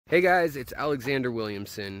Hey guys, it's Alexander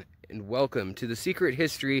Williamson, and welcome to the secret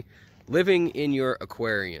history living in your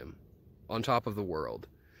aquarium on top of the world.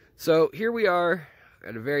 So here we are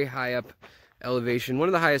at a very high up elevation, one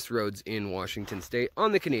of the highest roads in Washington State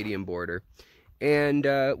on the Canadian border. And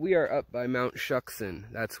we are up by Mount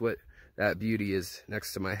Shuckson. That's what that beauty is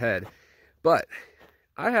next to my head. But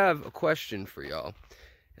I have a question for y'all,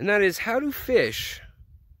 and that is, how do fish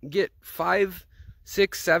get 5,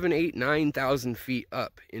 6, 7, 8, 9,000 feet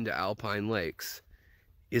up into alpine lakes?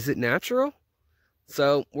 Is it natural?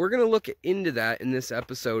 So we're going to look into that in this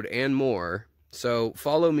episode and more. So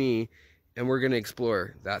follow me and we're going to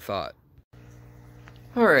explore that thought.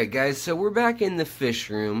 Alright guys, so we're back in the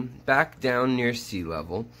fish room, back down near sea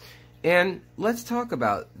level. And let's talk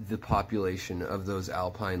about the population of those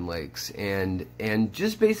alpine lakes and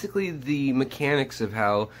just basically the mechanics of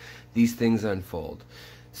how these things unfold.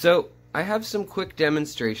 So I have some quick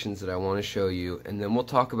demonstrations that I want to show you, and then we'll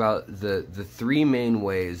talk about the three main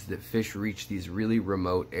ways that fish reach these really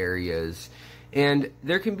remote areas. And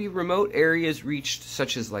there can be remote areas reached,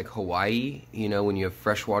 such as like Hawaii, you know, when you have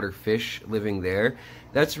freshwater fish living there.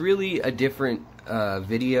 That's really a different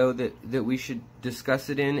video that we should discuss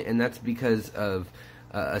it in, and that's because of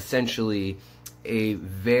essentially a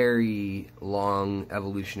very long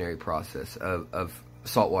evolutionary process of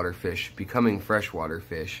saltwater fish becoming freshwater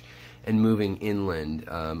fish and moving inland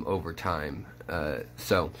over time.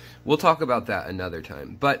 So we'll talk about that another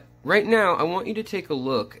time. But right now, I want you to take a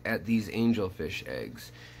look at these angelfish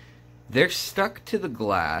eggs. They're stuck to the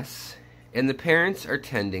glass, and the parents are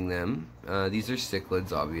tending them. These are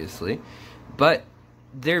cichlids, obviously, but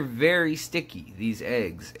they're very sticky, these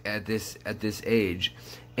eggs, at this age.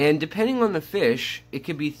 And depending on the fish, it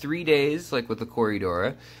could be 3 days, like with the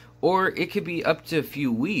Corydora, or it could be up to a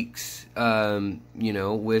few weeks, you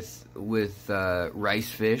know, with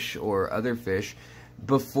rice fish or other fish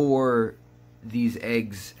before these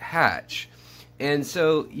eggs hatch. And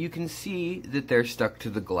so you can see that they're stuck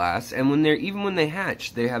to the glass, and even when they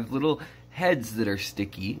hatch, they have little heads that are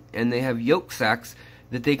sticky, and they have yolk sacs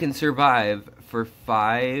that they can survive for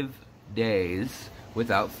 5 days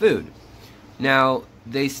without food. Now,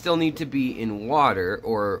 they still need to be in water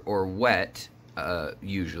or wet.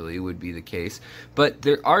 Usually would be the case, but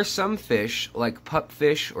there are some fish like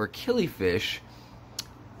pupfish or killifish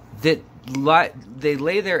that they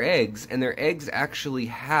lay their eggs, and their eggs actually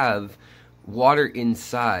have water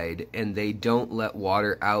inside, and they don't let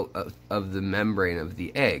water out of the membrane of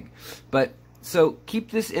the egg. But so keep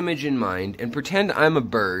this image in mind and pretend I'm a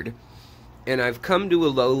bird and I've come to a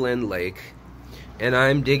lowland lake and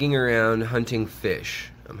I'm digging around hunting fish.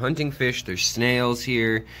 I'm hunting fish. There's snails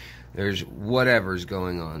here. There's whatever's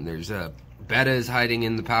going on. There's bettas hiding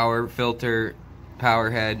in the power filter, power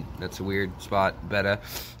head. That's a weird spot, betta.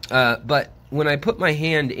 But when I put my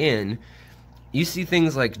hand in, you see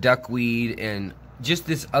things like duckweed and just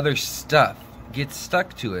this other stuff gets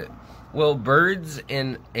stuck to it. Well, birds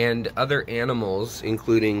and other animals,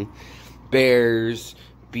 including bears,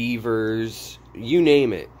 beavers, you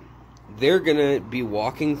name it, they're gonna be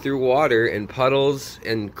walking through water and puddles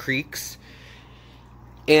and creeks,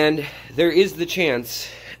 and there is the chance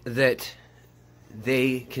that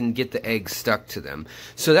they can get the eggs stuck to them.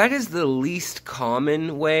 So that is the least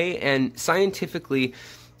common way, and scientifically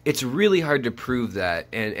it's really hard to prove that,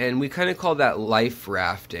 and we kind of call that life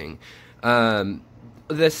rafting.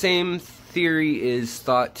 The same theory is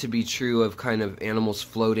thought to be true of kind of animals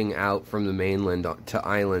floating out from the mainland to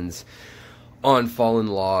islands on fallen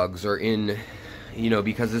logs or in, you know,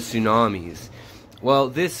 because of tsunamis. Well,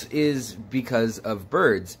 this is because of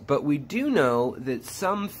birds, but we do know that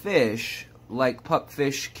some fish, like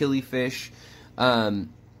pupfish, killifish,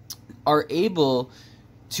 are able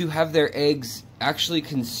to have their eggs actually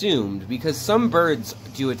consumed, because some birds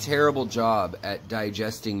do a terrible job at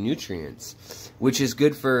digesting nutrients, which is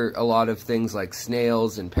good for a lot of things like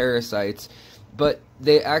snails and parasites, but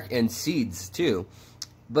and seeds too.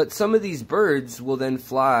 But some of these birds will then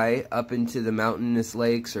fly up into the mountainous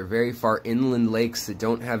lakes or very far inland lakes that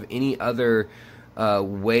don't have any other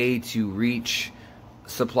way to reach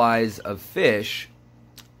supplies of fish.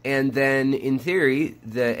 And then, in theory,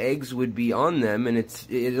 the eggs would be on them, and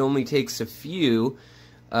it only takes a few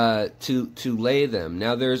to lay them.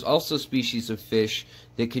 Now, there's also species of fish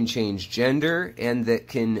that can change gender and that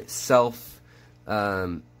can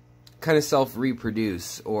kind of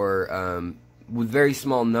self-reproduce, or with very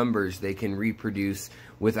small numbers, they can reproduce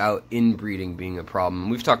without inbreeding being a problem.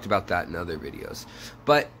 We've talked about that in other videos.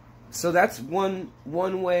 But so that's one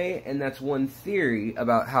way, and that's one theory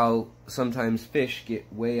about how sometimes fish get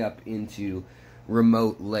way up into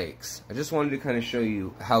remote lakes. I just wanted to kind of show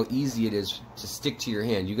you how easy it is to stick to your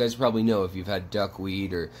hand. You guys probably know if you've had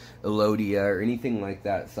duckweed or elodia or anything like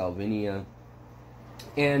that, salvinia.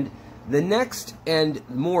 And the next and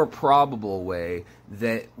more probable way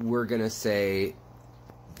that we're going to say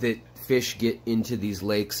that fish get into these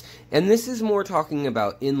lakes, and this is more talking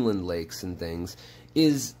about inland lakes and things,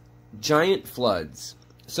 is giant floods.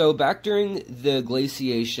 So back during the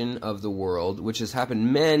glaciation of the world, which has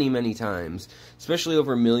happened many, many times, especially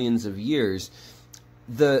over millions of years,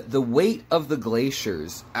 the weight of the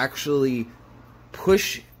glaciers actually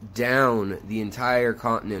push down the entire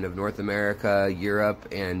continent of North America, Europe,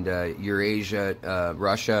 and Eurasia,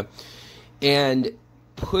 Russia, and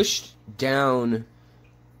pushed down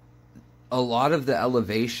a lot of the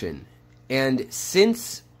elevation. And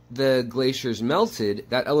since the glaciers melted,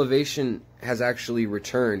 that elevation has actually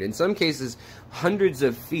returned. In some cases, hundreds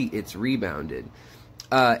of feet it's rebounded.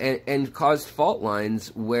 And caused fault lines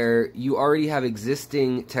where you already have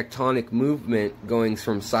existing tectonic movement going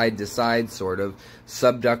from side to side, sort of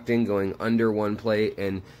subducting, going under one plate,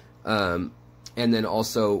 and then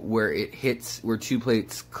also where it hits, where two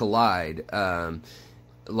plates collide,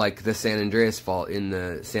 like the San Andreas Fault in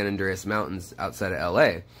the San Andreas Mountains outside of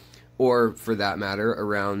LA, or for that matter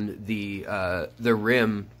around the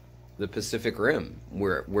rim, the Pacific Rim,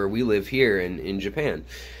 where we live here in Japan.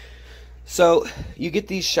 So you get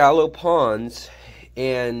these shallow ponds,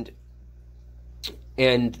 and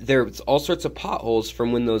there's all sorts of potholes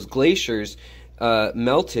from when those glaciers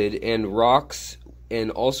melted, and rocks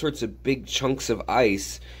and all sorts of big chunks of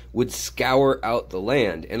ice would scour out the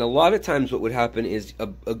land. And a lot of times what would happen is a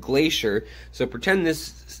glacier, so pretend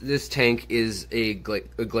this tank is a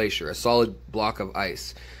glacier, a solid block of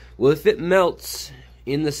ice. Well, if it melts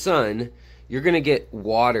in the sun, you're going to get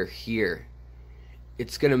water here.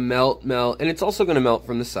 It's going to melt, and it's also going to melt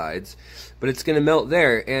from the sides, but it's going to melt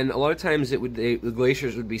there. And a lot of times the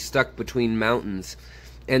glaciers would be stuck between mountains.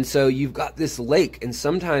 And so you've got this lake, and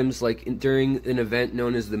sometimes, like during an event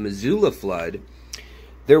known as the Missoula flood,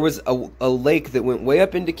 there was a lake that went way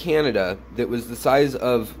up into Canada that was the size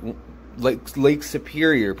of Lake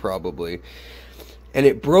Superior probably, and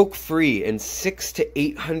it broke free, and 600 to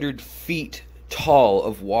 800 feet tall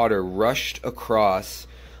of water rushed across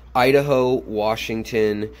Idaho,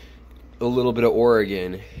 Washington, a little bit of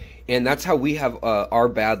Oregon, and that's how we have our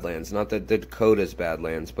Badlands. Not that the Dakota's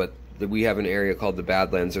Badlands, but that we have an area called the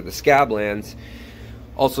Badlands or the Scablands,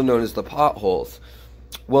 also known as the Potholes.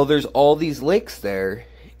 Well, there's all these lakes there,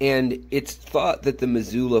 and it's thought that the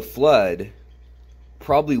Missoula flood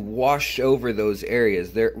probably washed over those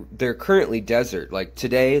areas. They're currently desert. Like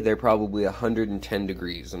today, they're probably 110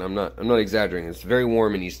 degrees, and I'm not exaggerating. It's very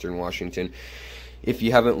warm in eastern Washington. If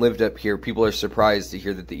you haven't lived up here, people are surprised to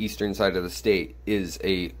hear that the eastern side of the state is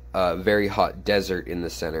a very hot desert in the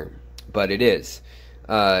center, but it is.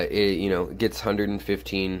 It gets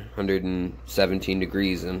 115, 117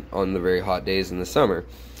 degrees on the very hot days in the summer.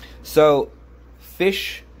 So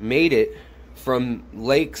fish made it from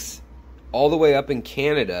lakes all the way up in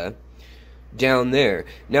Canada down there.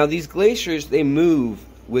 Now these glaciers, they move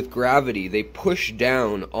with gravity. They push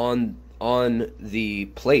down on the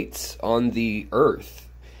plates, on the earth,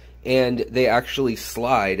 and they actually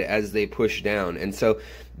slide as they push down. And so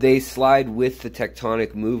they slide with the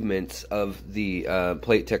tectonic movements of the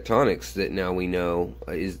plate tectonics that now we know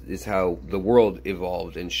is how the world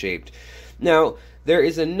evolved and shaped. Now, there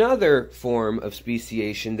is another form of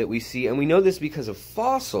speciation that we see, and we know this because of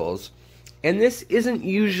fossils, and this isn't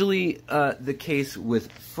usually the case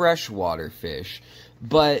with freshwater fish,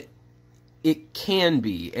 but it can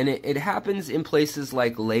be, and it happens in places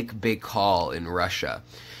like Lake Baikal in Russia.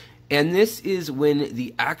 And this is when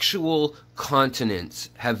the actual continents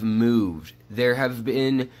have moved. There have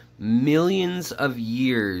been millions of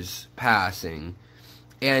years passing.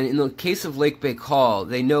 And in the case of Lake Baikal,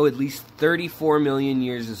 they know at least 34 million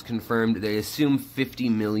years is confirmed. They assume 50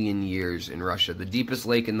 million years in Russia, the deepest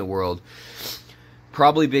lake in the world.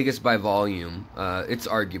 Probably biggest by volume. It's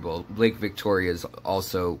arguable. Lake Victoria is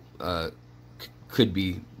also could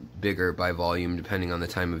be bigger by volume depending on the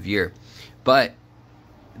time of year. But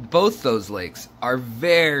both those lakes are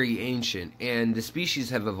very ancient, and the species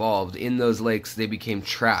have evolved. In those lakes, they became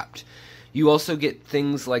trapped. You also get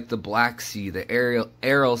things like the Black Sea, the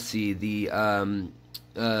Aral Sea, the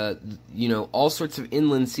all sorts of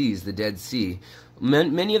inland seas, the Dead Sea.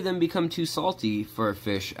 Many of them become too salty for a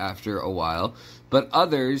fish after a while, but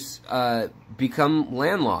others become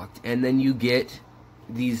landlocked, and then you get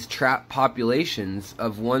these trapped populations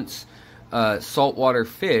of once saltwater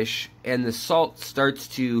fish, and the salt starts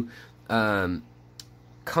to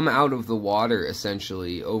come out of the water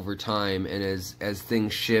essentially over time, and as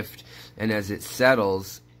things shift and as it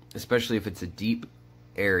settles, especially if it's a deep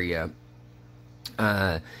area.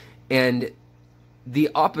 And the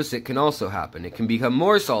opposite can also happen. It can become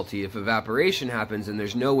more salty if evaporation happens and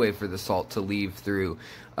there's no way for the salt to leave through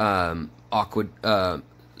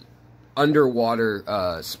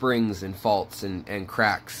underwater springs and faults and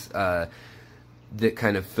cracks that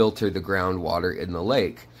kind of filter the groundwater in the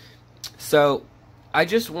lake. So I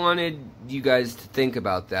just wanted you guys to think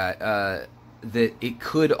about that, that it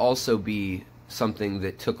could also be something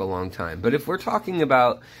that took a long time. But if we're talking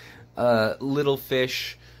about little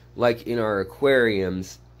fish like in our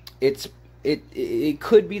aquariums, it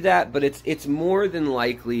could be that, but it's more than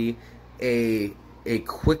likely a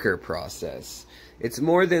quicker process. It's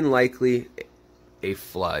more than likely a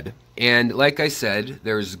flood. And like I said,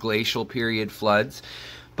 there's glacial period floods,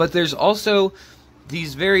 but there's also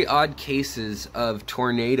these very odd cases of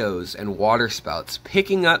tornadoes and waterspouts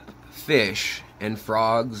picking up fish and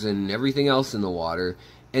frogs and everything else in the water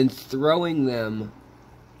and throwing them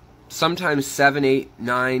sometimes 7, 8,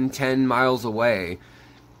 9, 10 miles away,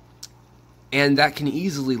 and that can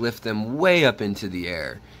easily lift them way up into the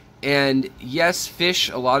air. And yes, fish,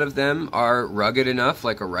 a lot of them are rugged enough,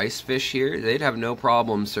 like a rice fish here. They'd have no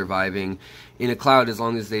problem surviving in a cloud as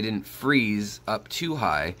long as they didn't freeze up too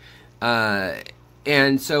high.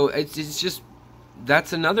 And so it's just,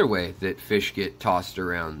 that's another way that fish get tossed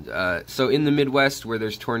around. So in the Midwest, where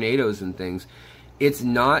there's tornadoes and things, it's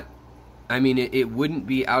not, I mean, it wouldn't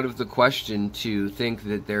be out of the question to think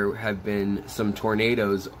that there have been some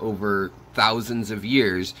tornadoes over thousands of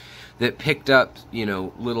years that picked up, you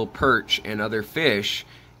know, little perch and other fish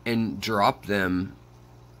and dropped them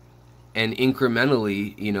and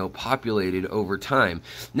incrementally, you know, populated over time.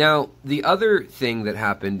 Now, the other thing that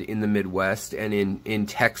happened in the Midwest and in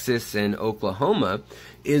Texas and Oklahoma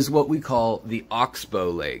is what we call the oxbow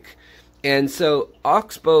lake. And so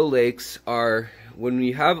oxbow lakes are when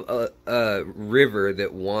we have a river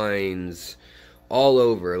that winds all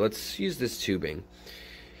over. Let's use this tubing.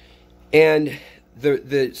 And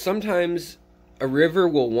sometimes a river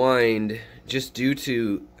will wind just due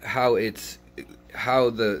to how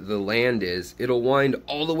the land is. It'll wind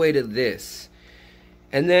all the way to this.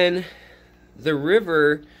 And then the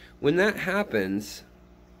river, when that happens,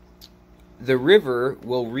 the river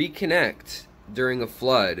will reconnect during a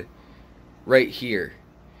flood right here.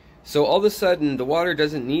 So all of a sudden, the water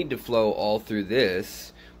doesn't need to flow all through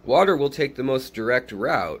this. Water will take the most direct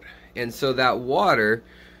route. And so that water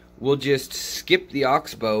will just skip the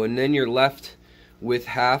oxbow, and then you're left with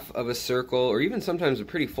half of a circle, or even sometimes a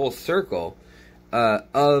pretty full circle,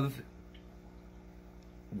 of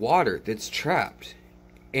water that's trapped.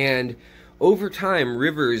 And over time,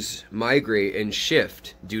 rivers migrate and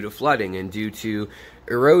shift due to flooding and due to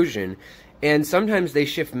erosion. And sometimes they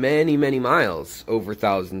shift many, many miles over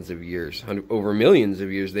thousands of years, over millions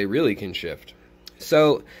of years. They really can shift.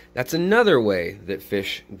 So that's another way that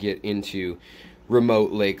fish get into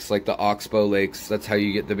remote lakes like the oxbow lakes. That's how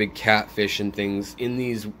you get the big catfish and things in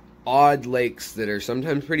these odd lakes that are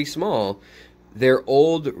sometimes pretty small. They're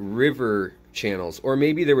old river channels, or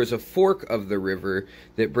maybe there was a fork of the river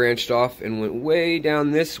that branched off and went way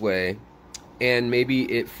down this way, and maybe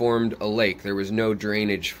it formed a lake. There was no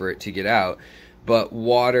drainage for it to get out, but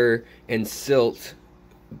water and silt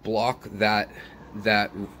block that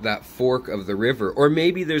fork of the river. Or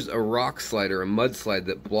maybe there's a rock slide or a mudslide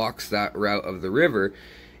that blocks that route of the river,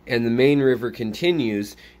 and the main river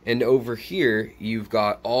continues, and over here you've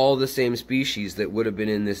got all the same species that would have been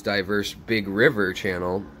in this diverse big river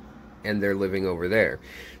channel, and they're living over there.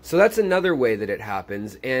 So that's another way that it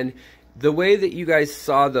happens. And the way that you guys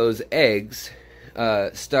saw those eggs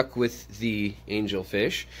stuck with the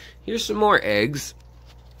angelfish, here's some more eggs,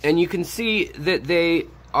 and you can see that they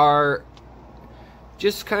are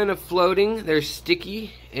just kind of floating. They're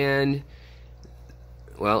sticky, and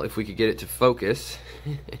well, if we could get it to focus,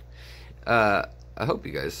 I hope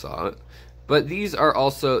you guys saw it. But these are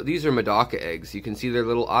Medaka eggs. You can see their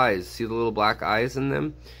little eyes. See the little black eyes in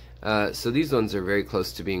them? So these ones are very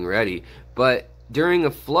close to being ready. But during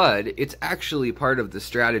a flood, it's actually part of the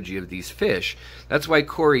strategy of these fish. That's why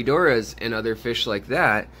corridoras and other fish like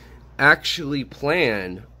that actually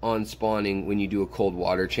plan on spawning when you do a cold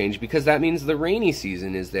water change, because that means the rainy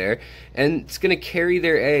season is there, and it's going to carry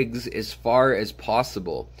their eggs as far as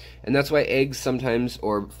possible. And that's why eggs sometimes,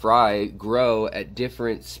 or fry, grow at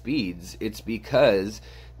different speeds. It's because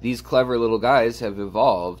these clever little guys have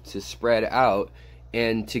evolved to spread out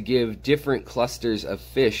and to give different clusters of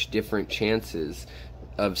fish different chances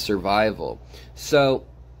of survival. So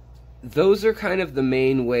those are kind of the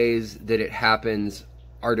main ways that it happens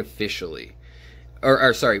artificially.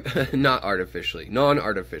 Or sorry, not artificially,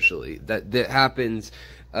 non-artificially. That happens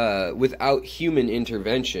without human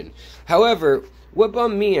intervention. However, what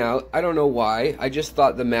bummed me out, I don't know why, I just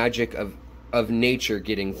thought the magic of nature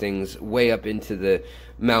getting things way up into the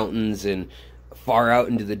mountains and far out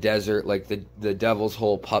into the desert, like the Devil's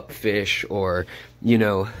Hole pupfish, or, you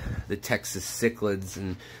know, the Texas cichlids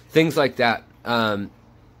and things like that. I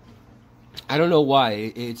don't know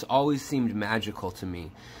why, it's always seemed magical to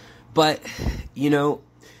me. But, you know,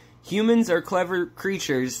 humans are clever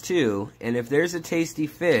creatures too, and if there's a tasty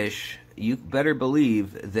fish, you better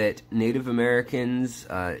believe that Native Americans,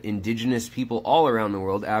 indigenous people all around the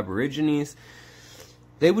world, Aborigines,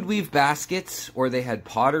 they would weave baskets, or they had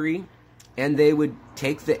pottery, and they would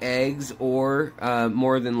take the eggs, or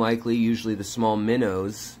more than likely, usually the small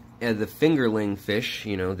minnows, and the fingerling fish,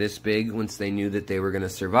 you know, this big, once they knew that they were going to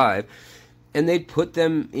survive, and they'd put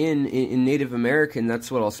them in Native American.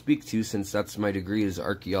 That's what I'll speak to, since that's my degree, is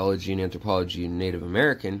archaeology and anthropology in Native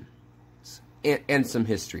American, and some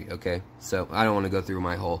history, okay? So I don't want to go through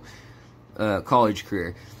my whole college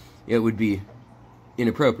career. It would be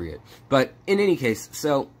inappropriate. But in any case,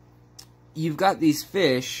 so you've got these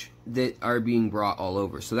fish that are being brought all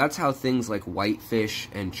over. So that's how things like whitefish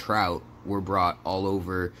and trout were brought all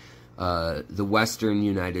over the western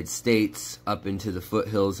United States, up into the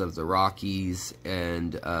foothills of the Rockies,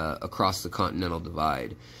 and across the Continental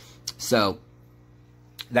Divide. So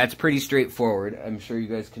that's pretty straightforward. I'm sure you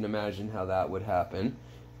guys can imagine how that would happen.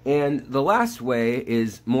 And the last way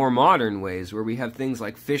is more modern ways, where we have things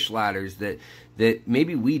like fish ladders that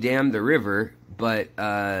maybe we dam the river, but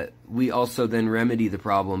we also then remedy the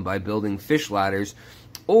problem by building fish ladders,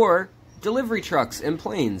 or delivery trucks and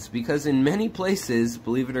planes, because in many places,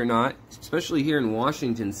 believe it or not, especially here in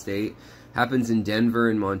Washington State, happens in Denver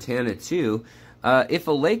and Montana too, if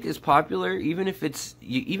a lake is popular, even if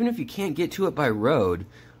you can't get to it by road,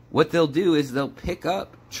 what they'll do is they'll pick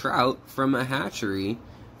up trout from a hatchery,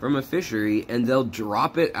 from a fishery, and they'll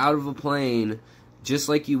drop it out of a plane, just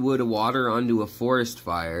like you would a water onto a forest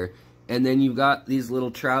fire, and then you've got these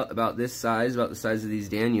little trout about this size, about the size of these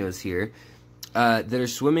Danios here, that are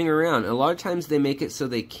swimming around. And a lot of times they make it so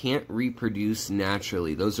they can't reproduce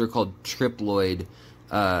naturally. Those are called triploid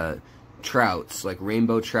trouts, like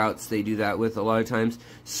rainbow trouts they do that with a lot of times,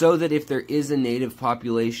 so that if there is a native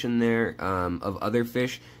population there of other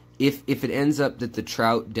fish, if it ends up that the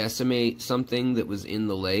trout decimate something that was in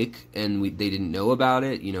the lake and they didn't know about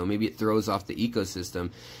it, you know, maybe it throws off the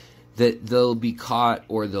ecosystem, that they'll be caught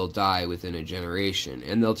or they'll die within a generation.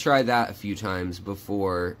 And they'll try that a few times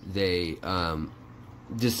before they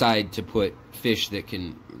decide to put fish that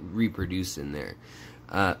can reproduce in there.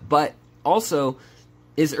 But also,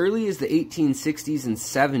 as early as the 1860s and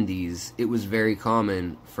 70s, it was very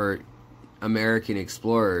common for American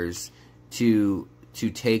explorers to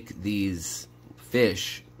take these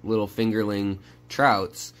fish, little fingerling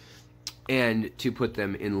trouts, and to put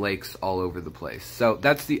them in lakes all over the place. So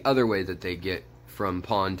that's the other way that they get from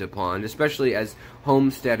pond to pond, especially as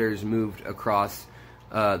homesteaders moved across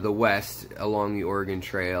the west along the Oregon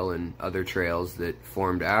Trail and other trails that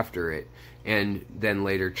formed after it. And then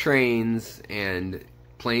later trains and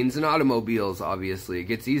planes and automobiles, obviously. It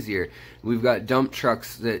gets easier. We've got dump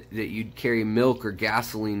trucks that you'd carry milk or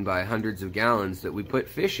gasoline by hundreds of gallons that we put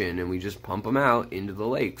fish in, and we just pump them out into the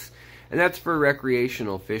lakes. And that's for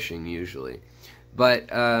recreational fishing usually.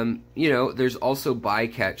 But, you know, there's also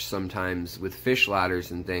bycatch sometimes with fish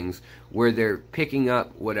ladders and things where they're picking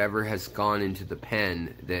up whatever has gone into the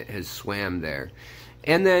pen that has swam there.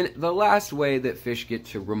 And then the last way that fish get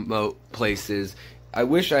to remote places, I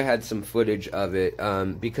wish I had some footage of it,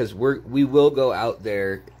 because we will go out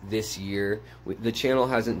there this year. The channel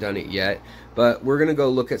hasn't done it yet, but we're going to go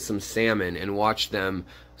look at some salmon and watch them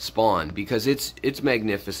spawn, because it's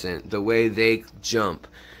magnificent the way they jump.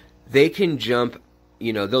 They can jump,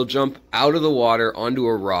 you know, they'll jump out of the water onto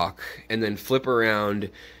a rock and then flip around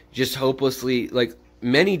just hopelessly. Like,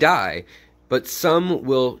 many die, but some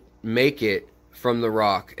will make it from the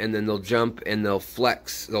rock, and then they'll jump and they'll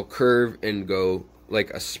flex, they'll curve and go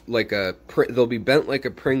they'll be bent like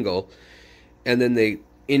a Pringle, and then they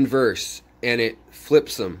inverse and it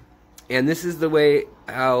flips them. And this is the way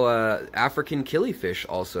how African killifish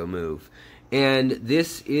also move. And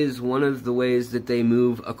this is one of the ways that they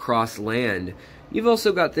move across land. You've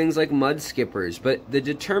also got things like mud skippers, but the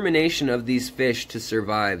determination of these fish to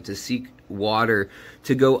survive, to seek water,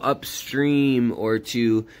 to go upstream, or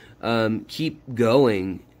to keep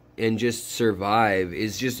going and just survive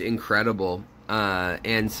is just incredible.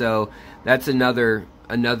 And so that's another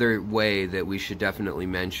way that we should definitely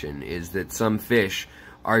mention, is that some fish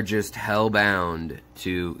are just hellbound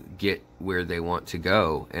to get where they want to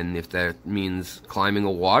go. And if that means climbing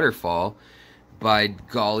a waterfall, by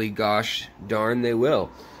golly gosh darn they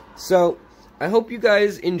will. So I hope you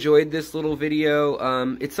guys enjoyed this little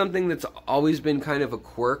video. It's something that's always been kind of a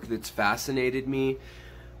quirk that's fascinated me.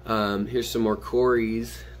 Here's some more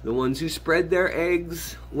cories, the ones who spread their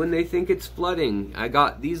eggs when they think it's flooding. I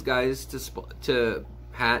got these guys to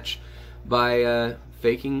hatch by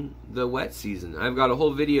faking the wet season. I've got a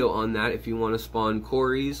whole video on that if you want to spawn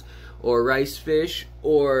cories or rice fish,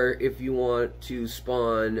 or if you want to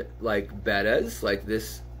spawn like bettas, like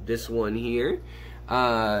this one here.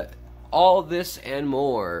 All this and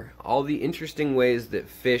more, all the interesting ways that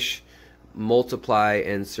fish multiply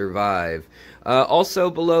and survive. Also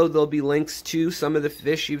below there'll be links to some of the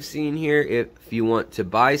fish you've seen here if you want to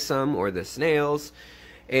buy some, or the snails.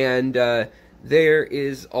 And there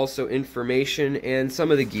is also information and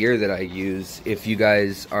some of the gear that I use if you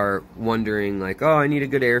guys are wondering, like, oh, I need a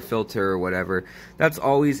good air filter or whatever. That's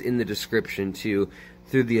always in the description too,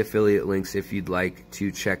 through the affiliate links if you'd like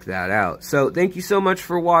to check that out. So thank you so much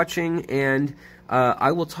for watching, and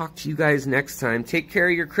I will talk to you guys next time. Take care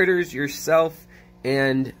of your critters, yourself,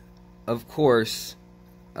 and of course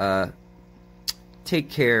take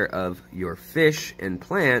care of your fish and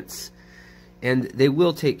plants, and they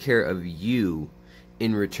will take care of you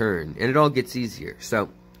in return, and it all gets easier. So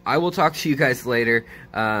I will talk to you guys later.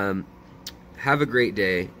 Have a great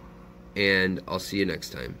day, and I'll see you next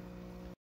time.